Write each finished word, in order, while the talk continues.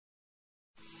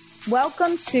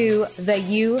Welcome to the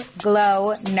You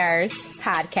Glow Nurse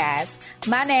podcast.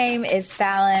 My name is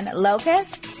Fallon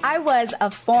Lopez. I was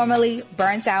a formerly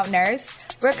burnt out nurse,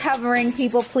 recovering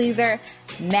people pleaser,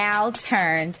 now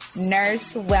turned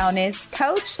nurse wellness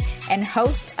coach and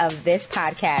host of this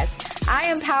podcast.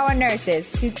 I empower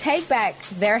nurses to take back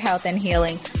their health and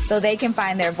healing so they can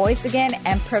find their voice again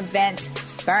and prevent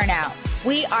burnout.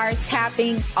 We are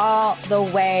tapping all the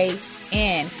way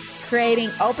in, creating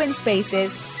open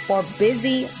spaces for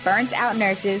busy, burnt-out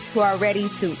nurses who are ready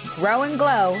to grow and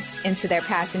glow into their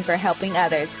passion for helping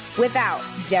others without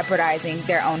jeopardizing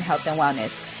their own health and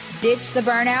wellness. Ditch the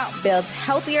burnout, build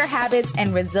healthier habits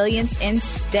and resilience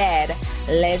instead.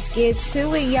 Let's get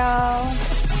to it, y'all.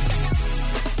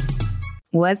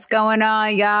 What's going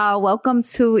on, y'all? Welcome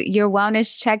to your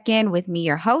wellness check-in with me,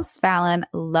 your host, Fallon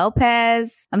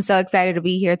Lopez. I'm so excited to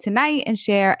be here tonight and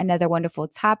share another wonderful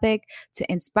topic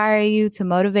to inspire you, to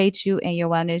motivate you in your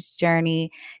wellness journey,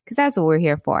 because that's what we're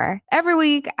here for. Every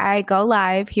week, I go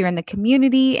live here in the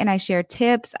community and I share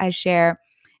tips, I share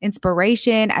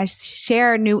inspiration, I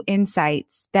share new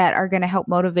insights that are going to help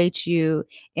motivate you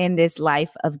in this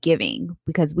life of giving,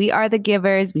 because we are the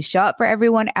givers. We show up for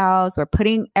everyone else. We're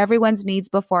putting everyone's needs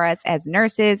before us as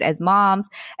nurses, as moms,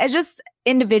 as just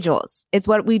individuals. It's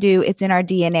what we do. It's in our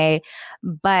DNA.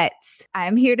 But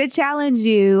I'm here to challenge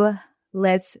you.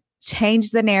 Let's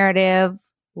change the narrative.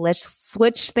 Let's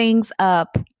switch things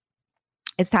up.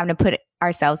 It's time to put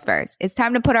ourselves first. It's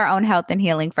time to put our own health and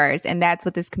healing first. And that's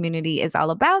what this community is all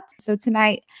about. So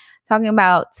tonight, talking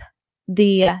about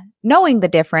knowing the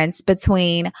difference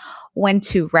between when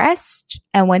to rest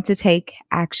and when to take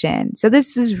action. So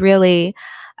this is really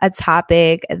a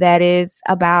topic that is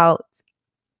about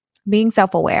being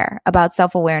self-aware, about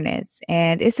self-awareness.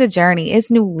 And it's a journey.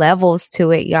 It's new levels to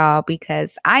it, y'all,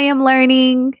 because I am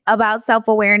learning about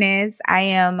self-awareness. I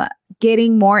am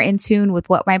getting more in tune with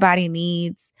what my body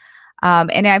needs.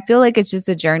 And I feel like it's just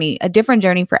a journey, a different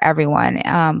journey for everyone.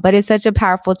 But it's such a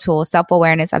powerful tool,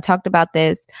 self-awareness. I've talked about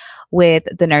this with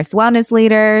the nurse wellness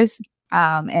leaders.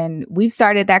 And we've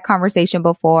started that conversation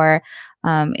before.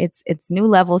 It's new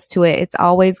levels to it. It's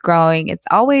always growing. It's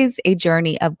always a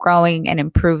journey of growing and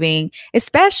improving,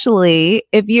 especially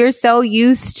if you're so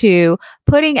used to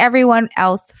putting everyone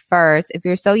else first, if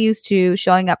you're so used to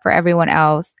showing up for everyone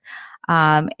else.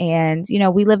 And,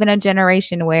 we live in a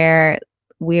generation where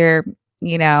we're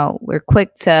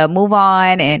quick to move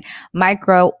on, and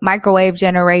microwave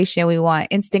generation. We want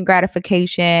instant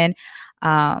gratification.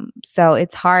 So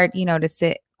it's hard, to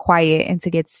sit quiet and to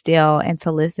get still and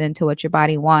to listen to what your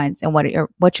body wants and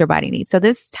what your body needs. So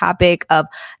this topic of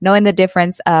knowing the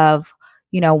difference of,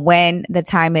 when the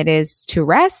time it is to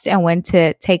rest and when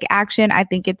to take action, I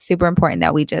think it's super important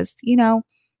that we just,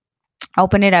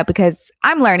 open it up, because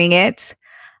I'm learning it.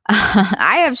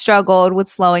 I have struggled with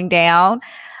slowing down.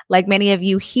 Like many of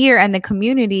you here in the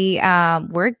community,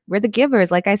 we're the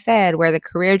givers. Like I said, we're the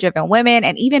career-driven women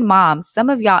and even moms. Some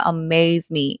of y'all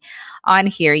amaze me on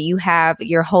here. You have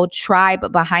your whole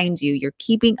tribe behind you. You're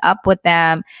keeping up with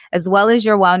them as well as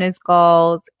your wellness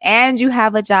goals. And you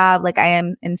have a job. Like, I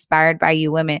am inspired by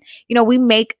you women. We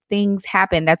make things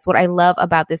happen. That's what I love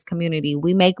about this community.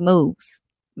 We make moves.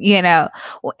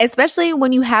 Especially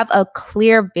when you have a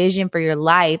clear vision for your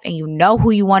life and you know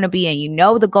who you want to be and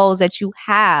the goals that you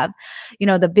have,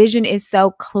 the vision is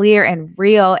so clear and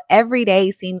real. Every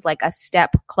day seems like a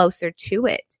step closer to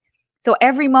it. So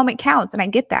every moment counts. And I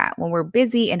get that. When we're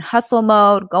busy in hustle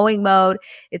mode, going mode,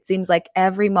 it seems like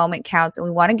every moment counts and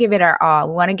we want to give it our all.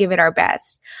 We want to give it our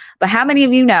best. But how many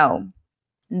of you know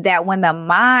that when the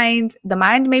mind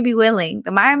may be willing,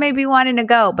 the mind may be wanting to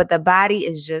go, but the body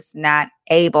is just not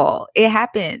able? It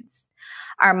happens.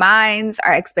 Our minds,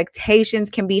 our expectations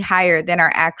can be higher than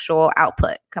our actual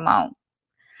output. Come on.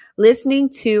 Listening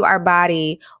to our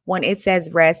body when it says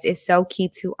rest is so key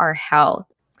to our health.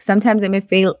 Sometimes it may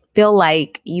feel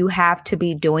like you have to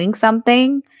be doing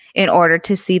something in order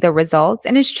to see the results.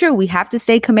 And it's true. We have to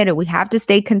stay committed. We have to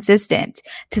stay consistent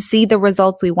to see the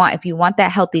results we want. If you want that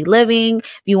healthy living,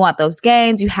 if you want those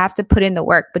gains, you have to put in the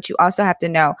work, but you also have to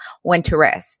know when to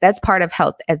rest. That's part of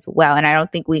health as well. And I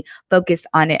don't think we focus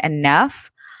on it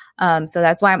enough. So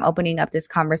that's why I'm opening up this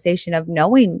conversation of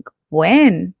knowing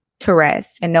when to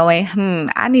rest and knowing,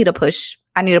 I need to push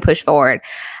forward.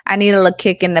 I need a little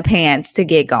kick in the pants to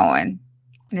get going.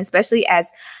 And especially as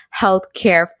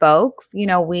healthcare folks, we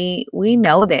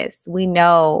know this. We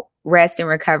know rest and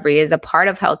recovery is a part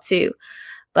of health too.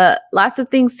 But lots of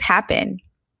things happen.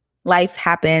 Life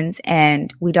happens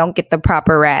and we don't get the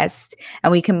proper rest.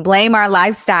 And we can blame our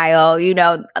lifestyle,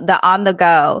 the on the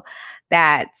go,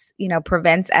 that,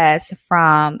 prevents us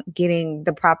from getting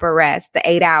the proper rest, the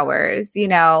 8 hours,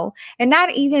 and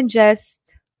not even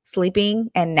just sleeping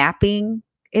and napping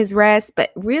is rest,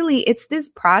 but really it's this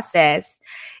process.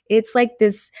 It's like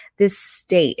this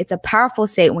state. It's a powerful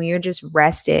state when you're just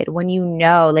rested, when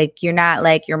like you're not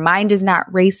like your mind is not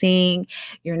racing,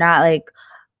 you're not like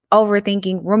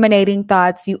overthinking, ruminating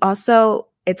thoughts.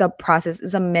 It's a process,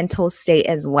 it's a mental state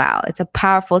as well. It's a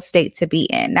powerful state to be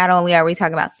in. Not only are we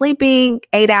talking about sleeping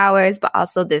 8 hours, but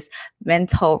also this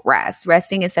mental rest.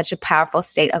 Resting is such a powerful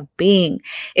state of being.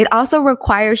 It also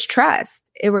requires trust.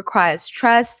 It requires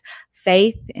trust,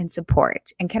 faith, and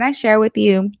support. And can I share with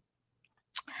you?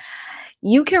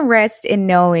 You can rest in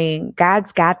knowing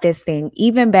God's got this thing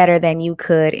even better than you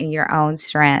could in your own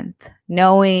strength.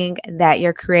 Knowing that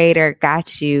your creator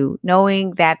got you,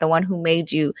 knowing that the one who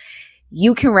made you,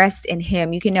 you can rest in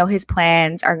him. You can know his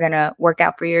plans are going to work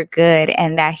out for your good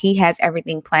and that he has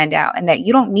everything planned out and that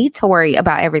you don't need to worry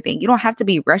about everything. You don't have to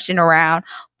be rushing around,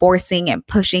 forcing and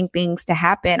pushing things to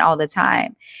happen all the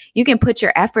time. You can put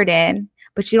your effort in,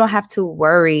 but you don't have to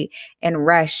worry and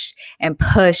rush and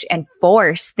push and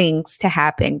force things to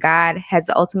happen. God has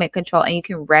the ultimate control and you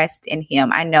can rest in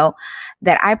him. I know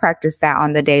that I practice that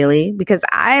on the daily because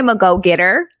I am a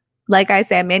go-getter. Like I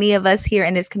said, many of us here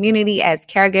in this community as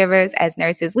caregivers, as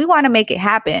nurses, we want to make it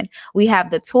happen. We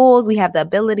have the tools, we have the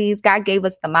abilities. God gave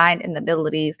us the mind and the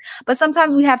abilities, but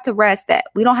sometimes we have to rest that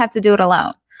we don't have to do it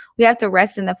alone. We have to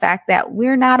rest in the fact that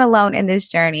we're not alone in this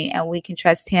journey and we can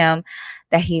trust him,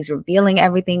 that he's revealing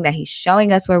everything, that he's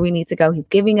showing us where we need to go. He's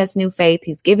giving us new faith.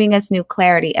 He's giving us new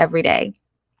clarity every day.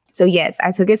 So yes,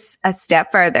 I took it a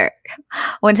step further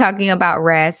when talking about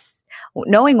rest,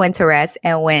 knowing when to rest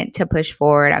and when to push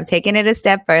forward. I'm taking it a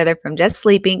step further from just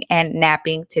sleeping and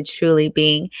napping to truly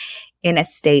being in a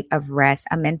state of rest,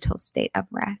 a mental state of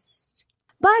rest.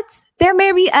 But there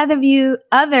may be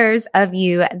others of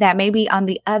you that may be on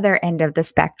the other end of the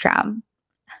spectrum.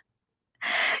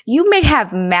 You may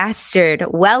have mastered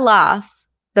well off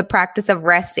the practice of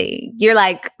resting. You're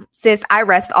like, sis, I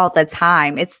rest all the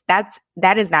time.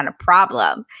 That is not a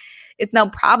problem. It's no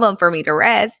problem for me to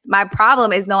rest. My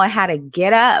problem is knowing how to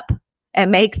get up and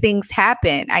make things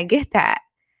happen. I get that.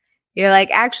 You're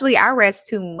like, actually, I rest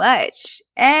too much,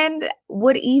 and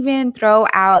would even throw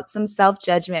out some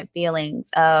self-judgment feelings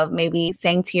of maybe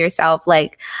saying to yourself,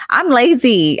 like, I'm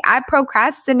lazy, I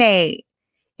procrastinate.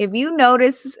 If you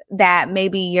notice that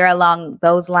maybe you're along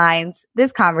those lines,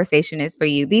 this conversation is for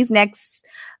you. These next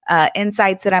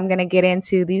insights that I'm going to get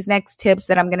into, these next tips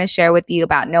that I'm going to share with you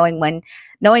about knowing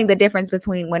the difference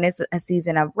between when it's a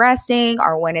season of resting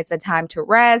or when it's a time to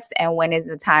rest and when it's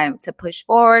a time to push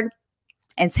forward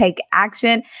and take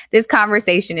action. This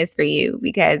conversation is for you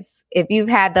because if you've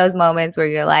had those moments where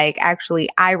you're like, actually,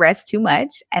 I rest too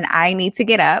much and I need to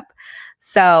get up.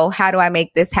 So how do I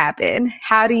make this happen?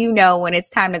 How do you know when it's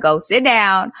time to go sit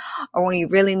down or when you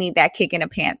really need that kick in the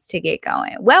pants to get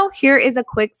going? Well, here is a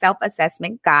quick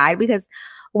self-assessment guide because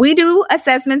we do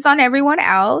assessments on everyone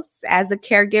else as the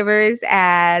caregivers,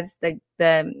 as the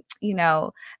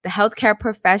healthcare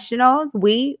professionals.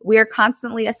 We are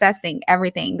constantly assessing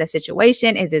everything. The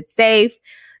situation, is it safe?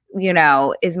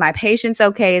 Is my patients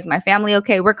okay? Is my family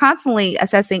okay? We're constantly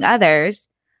assessing others.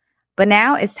 But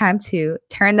now it's time to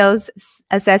turn those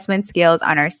assessment skills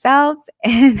on ourselves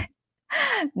and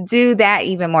do that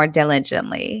even more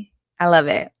diligently. I love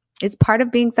it. It's part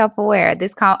of being self-aware.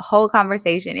 This whole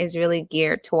conversation is really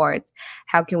geared towards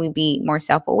how can we be more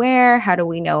self-aware? How do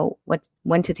we know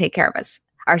when to take care of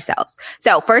ourselves?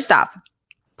 So first off,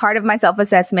 part of my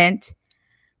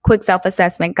quick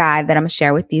self-assessment guide that I'm going to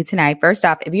share with you tonight. First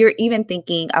off, if you're even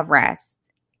thinking of rest,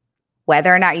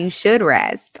 whether or not you should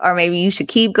rest, or maybe you should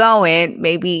keep going,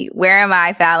 maybe, where am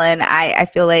I, Fallon? I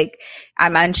feel like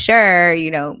I'm unsure,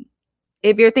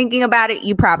 If you're thinking about it,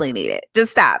 you probably need it.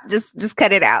 Just stop. Just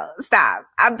cut it out. Stop.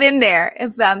 I've been there.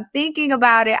 If I'm thinking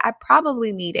about it, I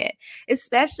probably need it.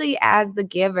 Especially as the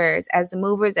givers, as the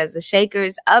movers, as the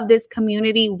shakers of this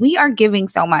community, we are giving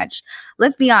so much.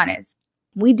 Let's be honest.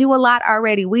 We do a lot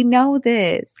already. We know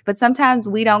this, but sometimes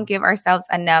we don't give ourselves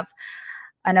enough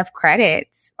credit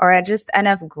or just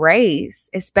enough grace,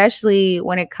 especially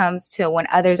when it comes to when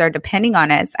others are depending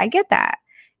on us. I get that.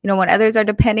 When others are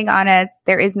depending on us,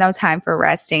 there is no time for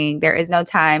resting. There is no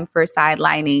time for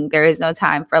sidelining. There is no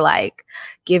time for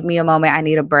give me a moment. I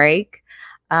need a break.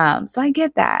 So I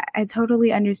get that. I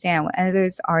totally understand when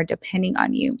others are depending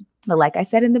on you. But like I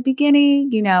said in the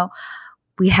beginning,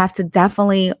 we have to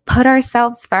definitely put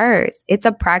ourselves first. It's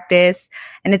a practice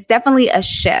and it's definitely a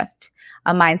shift.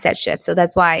 A mindset shift. So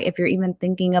that's why if you're even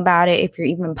thinking about it, if you're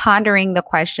even pondering the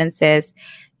question, sis,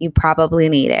 you probably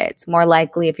need it. More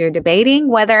likely, if you're debating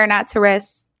whether or not to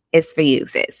rest, it's for you,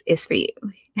 sis. It's for you.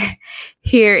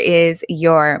 Here is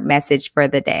your message for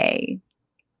the day.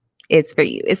 It's for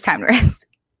you. It's time to rest.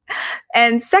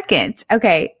 And second,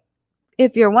 okay,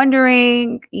 if you're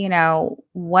wondering,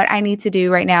 what I need to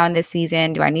do right now in this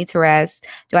season, do I need to rest?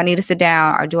 Do I need to sit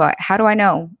down? Or how do I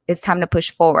know it's time to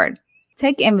push forward?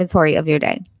 Take inventory of your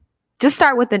day. Just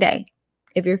start with the day.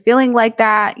 If you're feeling like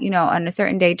that, on a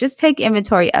certain day, just take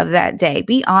inventory of that day.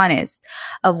 Be honest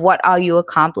of what all you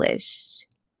accomplished.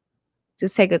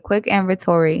 Just take a quick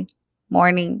inventory,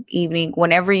 morning, evening,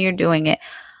 whenever you're doing it.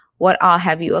 What all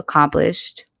have you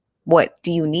accomplished? What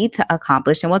do you need to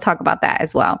accomplish? And we'll talk about that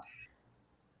as well.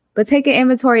 But take an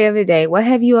inventory of your day. What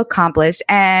have you accomplished?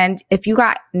 And if you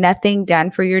got nothing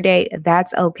done for your day,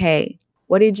 that's okay.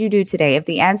 What did you do today? If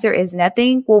the answer is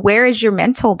nothing, well, where is your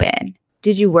mental been?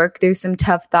 Did you work through some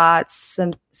tough thoughts,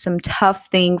 some tough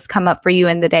things come up for you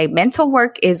in the day? Mental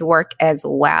work is work as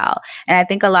well. And I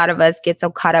think a lot of us get so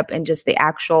caught up in just the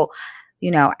actual,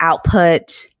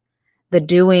 output, the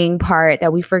doing part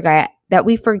that we forget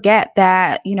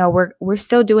that we're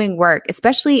still doing work,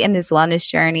 especially in this wellness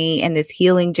journey and this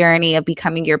healing journey of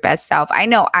becoming your best self. I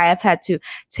know I have had to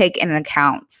take an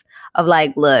account of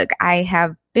look, I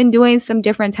have been doing some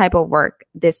different type of work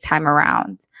this time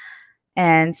around.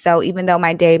 And so even though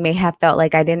my day may have felt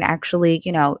like I didn't actually,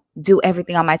 do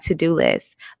everything on my to-do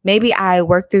list, maybe I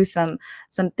worked through some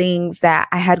things that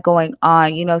I had going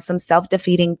on, some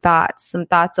self-defeating thoughts, some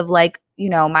thoughts of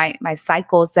my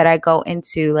cycles that I go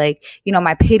into,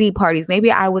 my pity parties. Maybe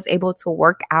I was able to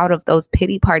work out of those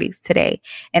pity parties today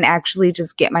and actually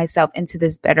just get myself into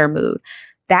this better mood.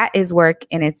 That is work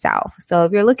in itself. So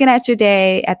if you're looking at your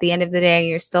day at the end of the day,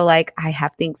 you're still like, I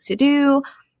have things to do.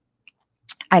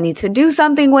 I need to do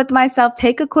something with myself.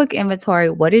 Take a quick inventory.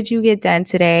 What did you get done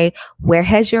today? Where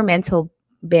has your mental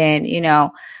been,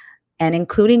 and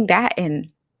including that in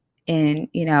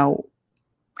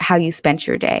how you spent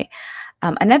your day.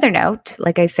 Another note,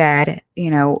 like I said,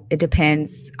 it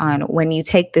depends on when you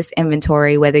take this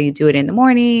inventory, whether you do it in the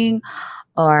morning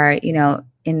or,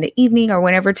 in the evening or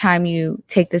whenever time you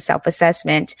take the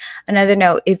self-assessment. Another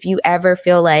note, if you ever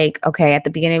feel like, okay, at the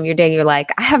beginning of your day, you're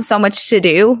like, I have so much to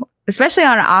do, especially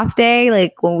on an off day,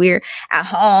 like when we're at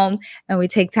home and we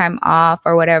take time off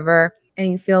or whatever,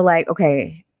 and you feel like,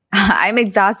 okay, I'm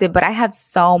exhausted, but I have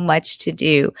so much to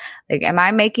do. Like, am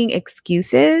I making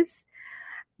excuses?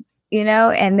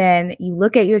 And then you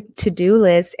look at your to-do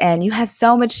list and you have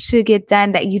so much to get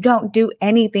done that you don't do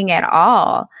anything at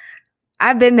all.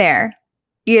 I've been there,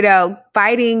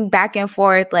 fighting back and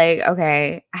forth. Like,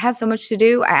 okay, I have so much to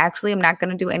do. I actually am not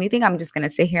going to do anything. I'm just going to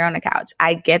sit here on the couch.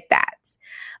 I get that.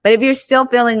 But if you're still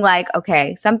feeling like,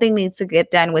 okay, something needs to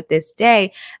get done with this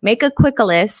day, make a quick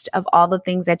list of all the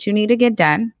things that you need to get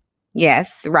done.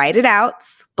 Yes, write it out,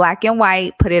 black and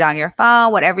white, put it on your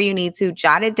phone, whatever you need to,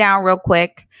 jot it down real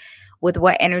quick with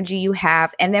what energy you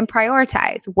have, and then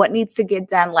prioritize what needs to get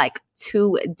done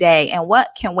today and what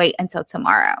can wait until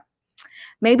tomorrow.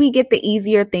 Maybe get the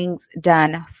easier things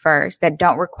done first that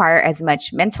don't require as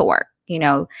much mental work,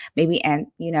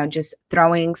 just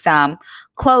throwing some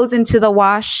clothes into the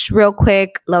wash real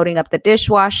quick, loading up the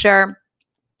dishwasher,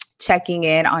 checking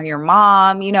in on your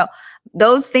mom,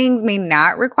 those things may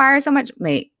not require so much.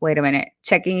 Wait a minute.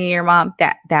 Checking in your mom,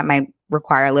 that might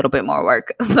require a little bit more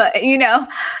work, but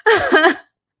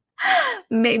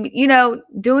maybe,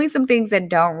 doing some things that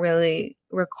don't really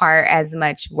require as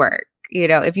much work.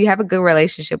 If you have a good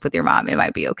relationship with your mom, it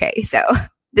might be okay. So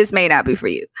this may not be for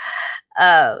you.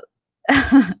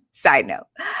 Side note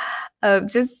of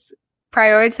just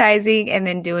prioritizing and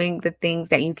then doing the things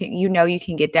that you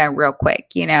can get done real quick,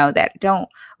 that don't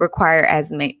require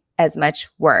as much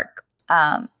work.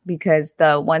 Because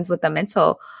the ones with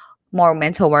the more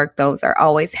mental work, those are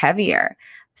always heavier.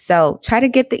 So try to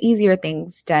get the easier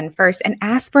things done first and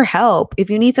ask for help. If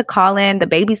you need to call in the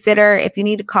babysitter, if you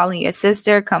need to call in your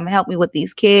sister, come help me with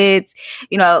these kids.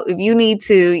 If you need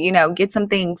to, get some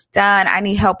things done, I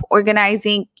need help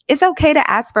organizing. It's okay to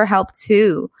ask for help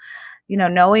too.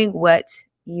 Knowing what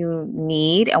you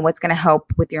need and what's going to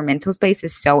help with your mental space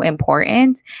is so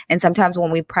important. And sometimes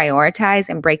when we prioritize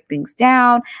and break things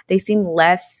down, they seem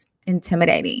less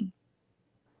intimidating.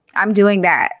 I'm doing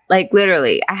that.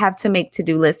 Literally, I have to make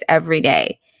to-do lists every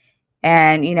day.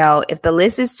 And, if the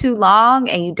list is too long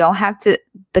and you don't have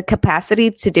the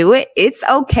capacity to do it, it's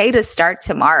okay to start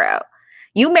tomorrow.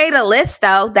 You made a list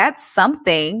though. That's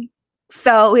something.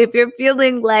 So if you're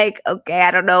feeling like, okay,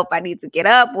 I don't know if I need to get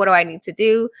up, what do I need to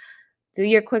do? Do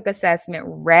your quick assessment,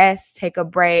 rest, take a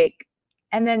break,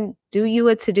 and then do you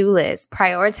a to-do list.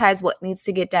 Prioritize what needs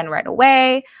to get done right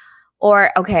away,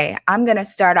 Or, okay, I'm going to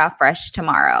start off fresh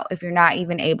tomorrow. If you're not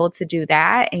even able to do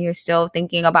that and you're still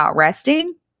thinking about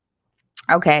resting,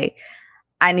 okay,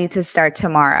 I need to start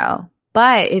tomorrow.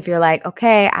 But if you're like,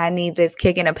 okay, I need this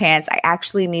kick in the pants, I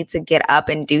actually need to get up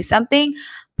and do something,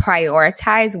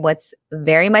 prioritize what's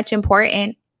very much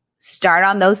important. Start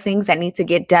on those things that need to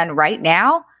get done right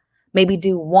now. Maybe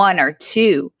do 1 or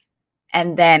 2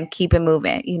 and then keep it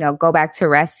moving, go back to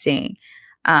resting.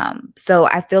 So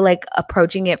I feel like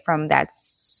approaching it from that,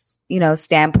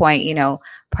 standpoint,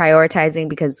 prioritizing,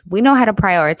 because we know how to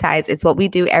prioritize. It's what we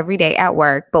do every day at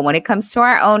work. But when it comes to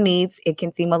our own needs, it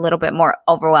can seem a little bit more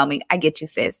overwhelming. I get you,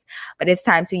 sis. But it's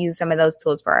time to use some of those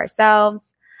tools for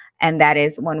ourselves. And that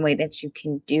is one way that you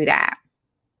can do that.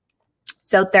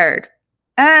 So third,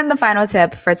 and the final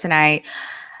tip for tonight,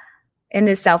 in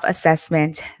this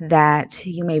self-assessment that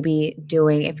you may be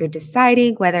doing, if you're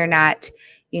deciding whether or not,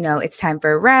 it's time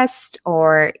for rest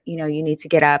or, you need to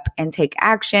get up and take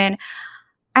action,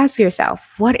 ask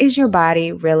yourself, what is your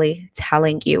body really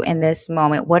telling you in this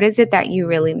moment? What is it that you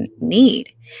really need?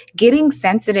 Getting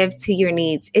sensitive to your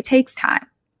needs, it takes time,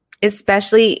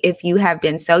 especially if you have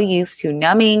been so used to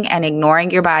numbing and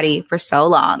ignoring your body for so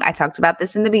long. I talked about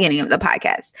this in the beginning of the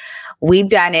podcast. We've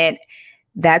done it.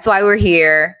 That's why we're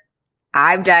here.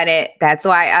 I've done it. That's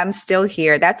why I'm still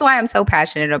here. That's why I'm so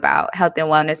passionate about health and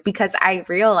wellness, because I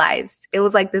realized it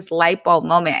was like this light bulb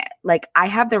moment. Like, I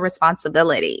have the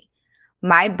responsibility.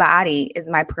 My body is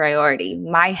my priority.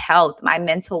 My health, my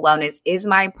mental wellness is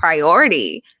my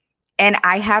priority. And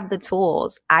I have the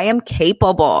tools. I am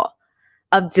capable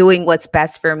of doing what's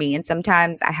best for me. And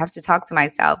sometimes I have to talk to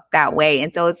myself that way.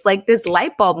 And so it's like this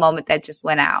light bulb moment that just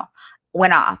went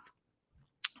off.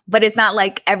 But it's not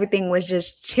like everything was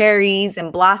just cherries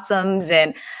and blossoms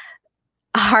and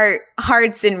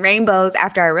hearts and rainbows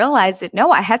after I realized it.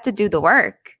 No, I had to do the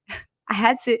work. I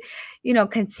had to,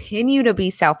 continue to be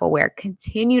self-aware,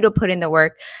 continue to put in the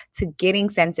work to getting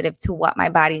sensitive to what my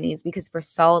body needs, because for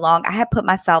so long I had put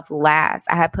myself last.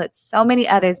 I had put so many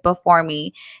others before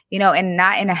me, and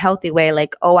not in a healthy way,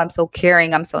 like, oh, I'm so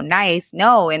caring, I'm so nice.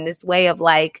 No, in this way of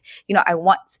like, I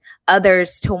want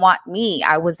others to want me.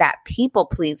 I was that people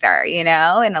pleaser,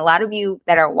 and a lot of you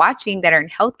that are watching that are in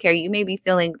healthcare, you may be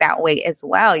feeling that way as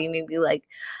well. You may be like,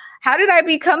 how did I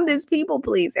become this people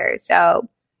pleaser? So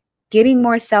getting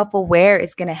more self-aware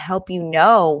is going to help you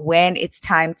know when it's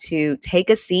time to take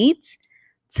a seat,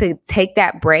 to take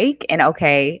that break, and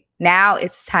okay, now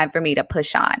it's time for me to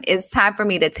push on. It's time for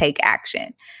me to take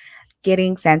action.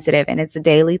 Getting sensitive, and it's a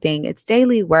daily thing. It's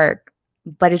daily work,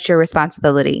 but it's your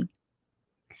responsibility.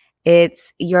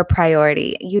 It's your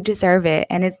priority. You deserve it.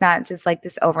 And it's not just like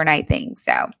this overnight thing.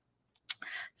 So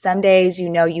some days, you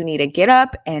need to get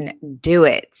up and do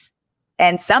it.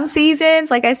 And some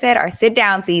seasons, like I said, are sit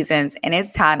down seasons, and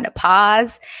it's time to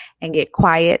pause and get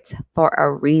quiet for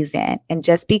a reason. And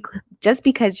just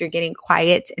because you're getting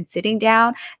quiet and sitting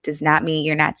down does not mean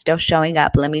you're not still showing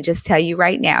up. Let me just tell you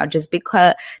right now, just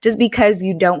because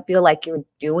you don't feel like you're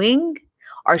doing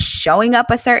or showing up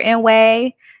a certain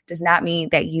way does not mean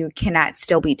that you cannot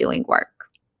still be doing work.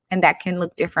 And that can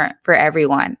look different for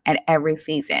everyone at every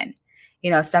season.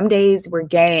 Some days we're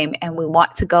game and we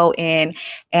want to go in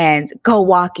and go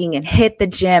walking and hit the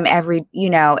gym every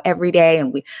day,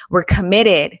 and we're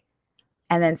committed.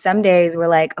 And then some days we're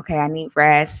like, okay, I need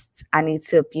rest. I need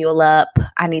to fuel up.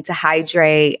 I need to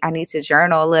hydrate. I need to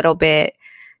journal a little bit.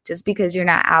 Just because you're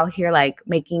not out here like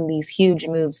making these huge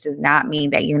moves does not mean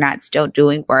that you're not still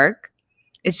doing work.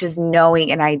 It's just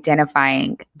knowing and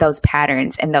identifying those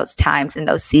patterns and those times and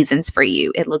those seasons for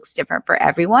you. It looks different for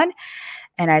everyone.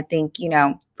 And I think,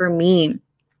 for me,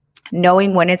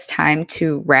 knowing when it's time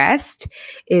to rest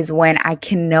is when I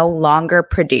can no longer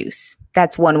produce.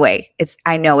 That's one way.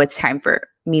 I know it's time for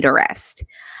me to rest.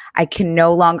 I can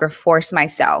no longer force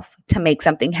myself to make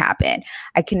something happen.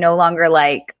 I can no longer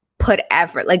put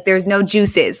effort. There's no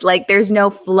juices, there's no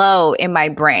flow in my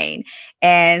brain.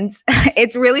 And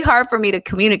it's really hard for me to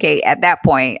communicate at that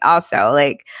point. Also,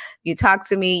 you talk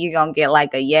to me, you're going to get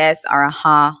a yes or a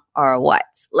huh or a what.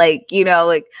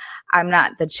 I'm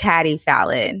not the chatty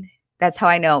Fallon. That's how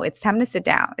I know it's time to sit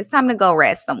down. It's time to go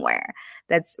rest somewhere.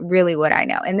 That's really what I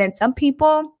know. And then some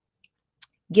people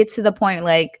get to the point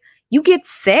you get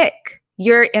sick.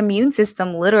 Your immune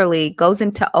system literally goes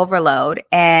into overload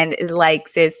and is like,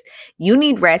 sis, you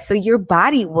need rest. So your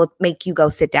body will make you go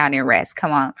sit down and rest.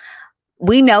 Come on.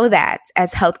 We know that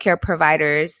as healthcare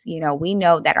providers, we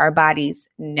know that our bodies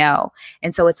know.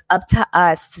 And so it's up to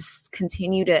us to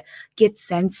continue to get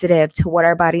sensitive to what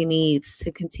our body needs,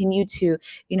 to continue to,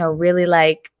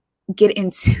 really get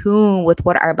in tune with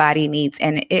what our body needs.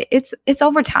 And it's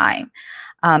over time.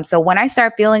 So when I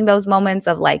start feeling those moments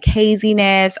of like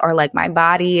haziness, or like my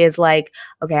body is like,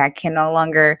 okay, I can no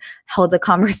longer hold a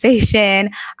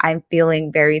conversation. I'm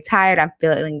feeling very tired. I'm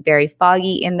feeling very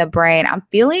foggy in the brain. I'm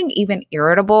feeling even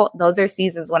irritable. Those are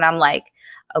seasons when I'm like,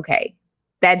 okay,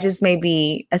 that just may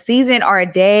be a season or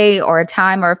a day or a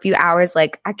time or a few hours.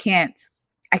 Like I can't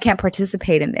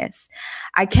participate in this.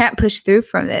 I can't push through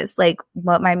from this. Like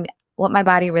what my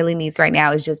body really needs right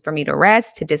now is just for me to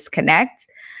rest, to disconnect,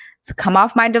 to come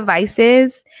off my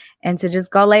devices, and to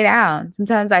just go lay down.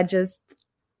 Sometimes I just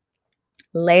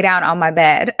lay down on my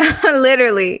bed,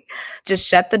 literally just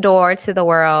shut the door to the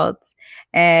world.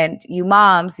 And you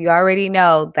moms, you already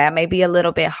know that may be a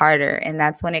little bit harder. And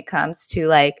that's when it comes to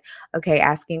like, okay,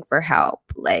 asking for help.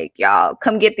 Like, y'all,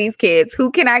 come get these kids. Who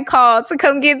can I call to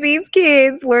come get these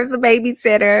kids? Where's the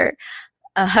babysitter?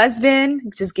 A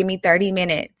husband? Just give me 30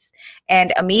 minutes.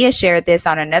 And Amia shared this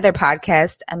on another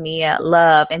podcast, Amia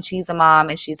Love, and she's a mom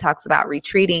and she talks about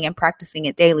retreating and practicing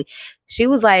it daily. She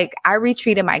was like, I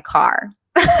retreat in my car.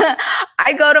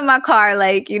 I go to my car,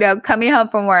 like, coming home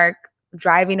from work,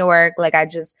 driving to work, like I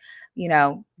just,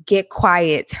 get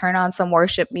quiet, turn on some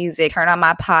worship music, turn on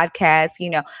my podcast,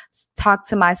 talk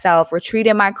to myself, retreat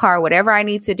in my car, whatever I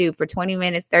need to do for 20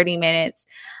 minutes, 30 minutes.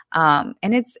 And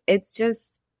it's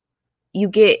just, you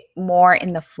get more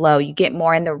in the flow, you get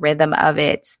more in the rhythm of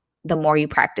it, the more you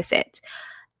practice it.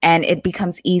 And it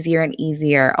becomes easier and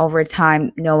easier over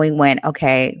time, knowing when,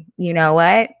 okay, you know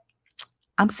what?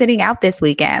 I'm sitting out this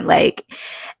weekend.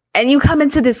 And you come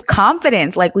into this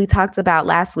confidence, like we talked about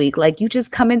last week, like you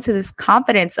just come into this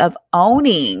confidence of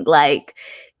owning, like,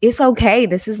 it's okay.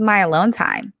 This is my alone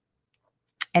time.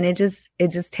 And it just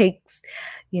takes,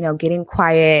 getting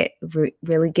quiet,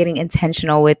 really getting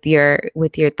intentional with your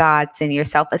thoughts and your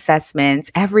self-assessments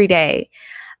every day.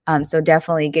 So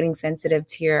definitely getting sensitive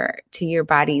to your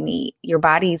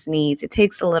body's needs. It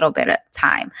takes a little bit of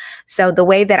time. So the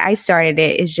way that I started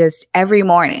it is just every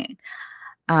morning,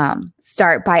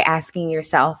 start by asking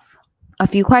yourself a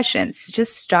few questions.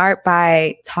 Just start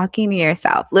by talking to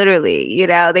yourself. Literally,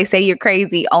 they say you're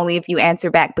crazy only if you answer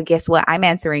back. But guess what? I'm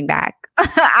answering back.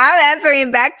 I'm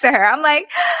answering back to her. I'm like,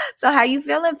 so how you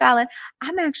feeling, Fallon?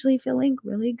 I'm actually feeling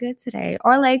really good today.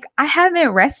 Or like, I haven't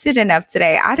rested enough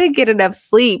today. I didn't get enough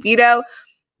sleep,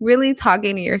 really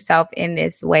talking to yourself in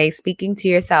this way, speaking to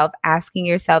yourself, asking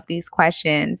yourself these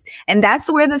questions. And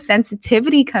that's where the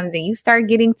sensitivity comes in. You start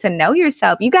getting to know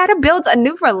yourself. You got to build a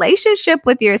new relationship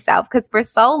with yourself, because for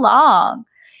so long,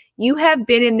 you have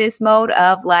been in this mode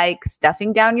of like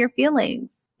stuffing down your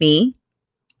feelings. Me.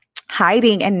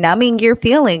 Hiding and numbing your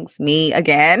feelings. Me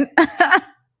again.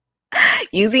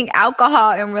 Using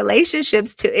alcohol in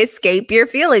relationships to escape your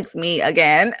feelings. Me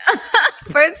again.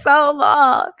 For so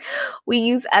long, we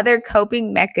use other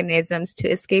coping mechanisms to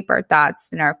escape our thoughts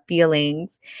and our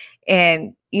feelings.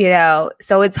 And,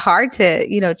 so it's hard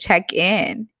to, check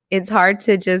in. It's hard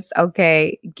to just,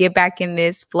 get back in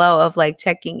this flow of like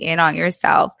checking in on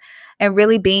yourself and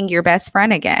really being your best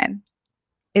friend again.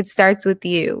 It starts with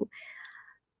you.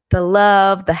 The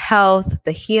love, the health,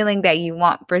 the healing that you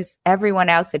want for everyone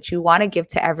else, that you want to give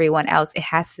to everyone else, it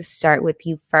has to start with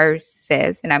you first,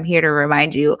 sis. And I'm here to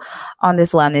remind you on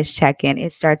this wellness check-in,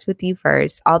 it starts with you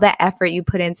first. All that effort you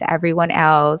put into everyone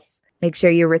else, make sure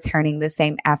you're returning the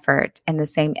same effort and the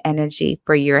same energy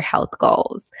for your health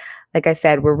goals. Like I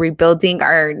said, we're rebuilding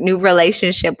our new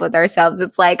relationship with ourselves.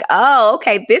 It's like, oh,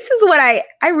 okay, this is what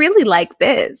I really like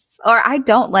this, or I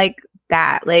don't like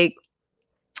that. Like,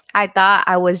 I thought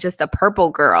I was just a purple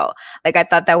girl. Like, I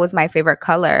thought that was my favorite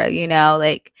color,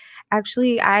 like,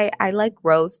 actually I like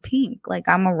rose pink. Like,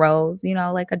 I'm a rose,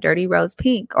 like a dirty rose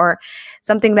pink. Or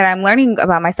something that I'm learning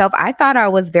about myself. I thought I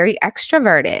was very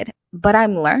extroverted, but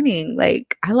I'm learning,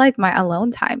 like, I like my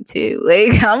alone time too.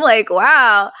 Like, I'm like,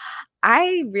 wow,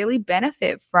 I really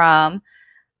benefit from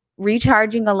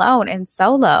recharging alone and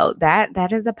solo.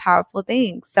 That is a powerful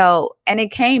thing. So, and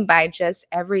it came by just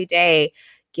every day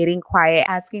getting quiet,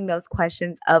 asking those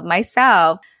questions of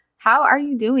myself. How are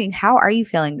you doing? How are you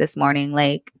feeling this morning?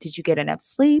 Like, did you get enough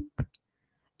sleep?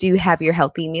 Do you have your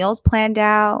healthy meals planned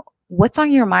out? What's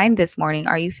on your mind this morning?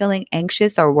 Are you feeling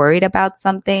anxious or worried about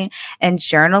something? And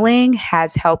journaling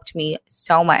has helped me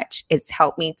so much. It's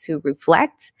helped me to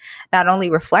reflect, not only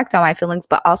reflect on my feelings,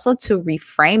 but also to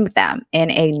reframe them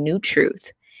in a new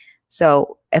truth.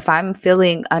 So if I'm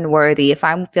feeling unworthy, if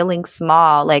I'm feeling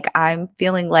small, like I'm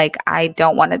feeling like I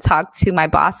don't want to talk to my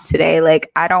boss today, like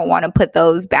I don't want to put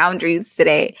those boundaries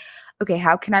today. Okay,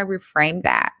 how can I reframe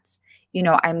that?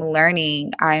 I'm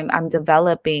learning, I'm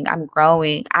developing, I'm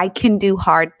growing. I can do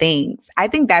hard things. I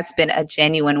think that's been a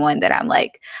genuine one that I'm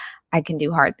like, I can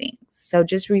do hard things. So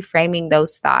just reframing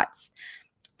those thoughts.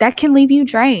 that can leave you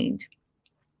drained.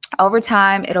 Over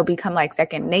time, it'll become like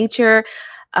second nature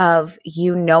of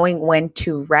you knowing when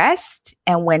to rest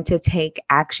and when to take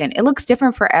action. It looks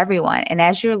different for everyone. And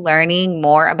as you're learning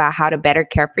more about how to better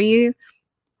care for you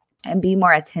and be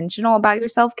more intentional about your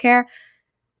self-care,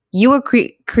 you will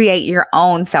create your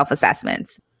own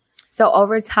self-assessments. So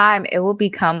over time, it will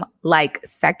become like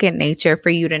second nature for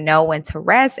you to know when to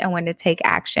rest and when to take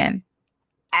action.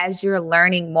 As you're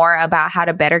learning more about how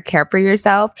to better care for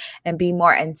yourself and be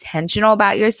more intentional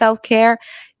about your self-care,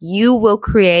 you will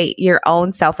create your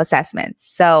own self-assessments.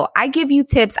 So I give you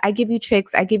tips, I give you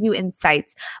tricks, I give you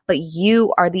insights, but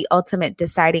you are the ultimate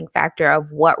deciding factor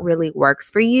of what really works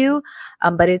for you.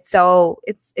 But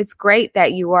it's great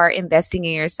that you are investing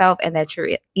in yourself and that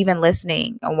you're even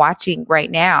listening and watching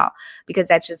right now, because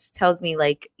that just tells me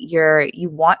like you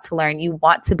want to learn, you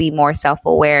want to be more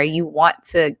self-aware, you want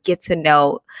to get to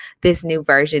know this new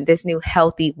version, this new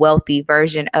healthy, wealthy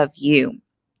version of you.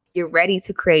 You're ready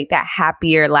to create that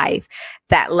happier life,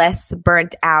 that less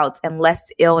burnt out and less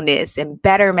illness and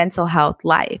better mental health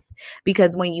life.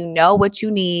 Because when you know what you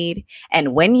need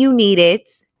and when you need it,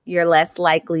 you're less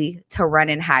likely to run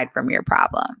and hide from your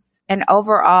problems. And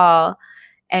overall,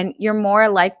 and you're more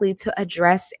likely to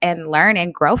address and learn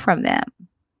and grow from them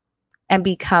and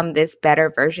become this better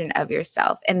version of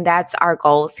yourself. And that's our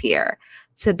goals here,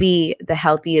 to be the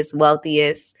healthiest,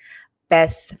 wealthiest,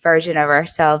 best version of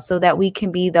ourselves, so that we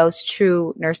can be those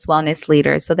true nurse wellness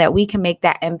leaders, so that we can make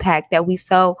that impact that we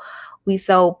so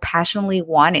passionately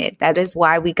wanted. That is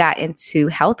why we got into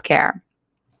healthcare.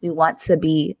 We want to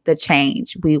be the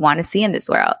change we want to see in this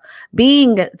world.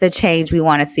 Being the change we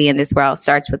want to see in this world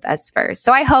starts with us first.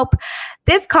 So I hope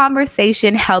this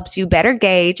conversation helps you better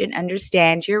gauge and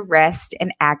understand your rest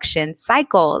and action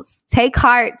cycles. Take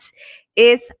heart.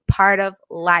 Is part of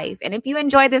life. And if you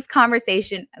enjoyed this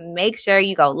conversation, make sure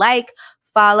you go like,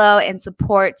 follow, and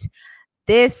support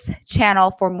this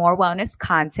channel for more wellness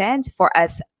content for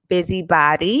us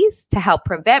busybodies to help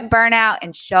prevent burnout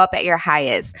and show up at your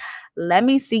highest. Let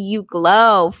me see you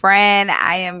glow, friend.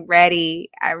 I am ready.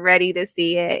 I'm ready to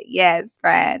see it. Yes,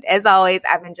 friend. As always,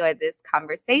 I've enjoyed this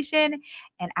conversation,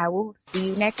 and I will see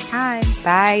you next time.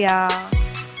 Bye, y'all.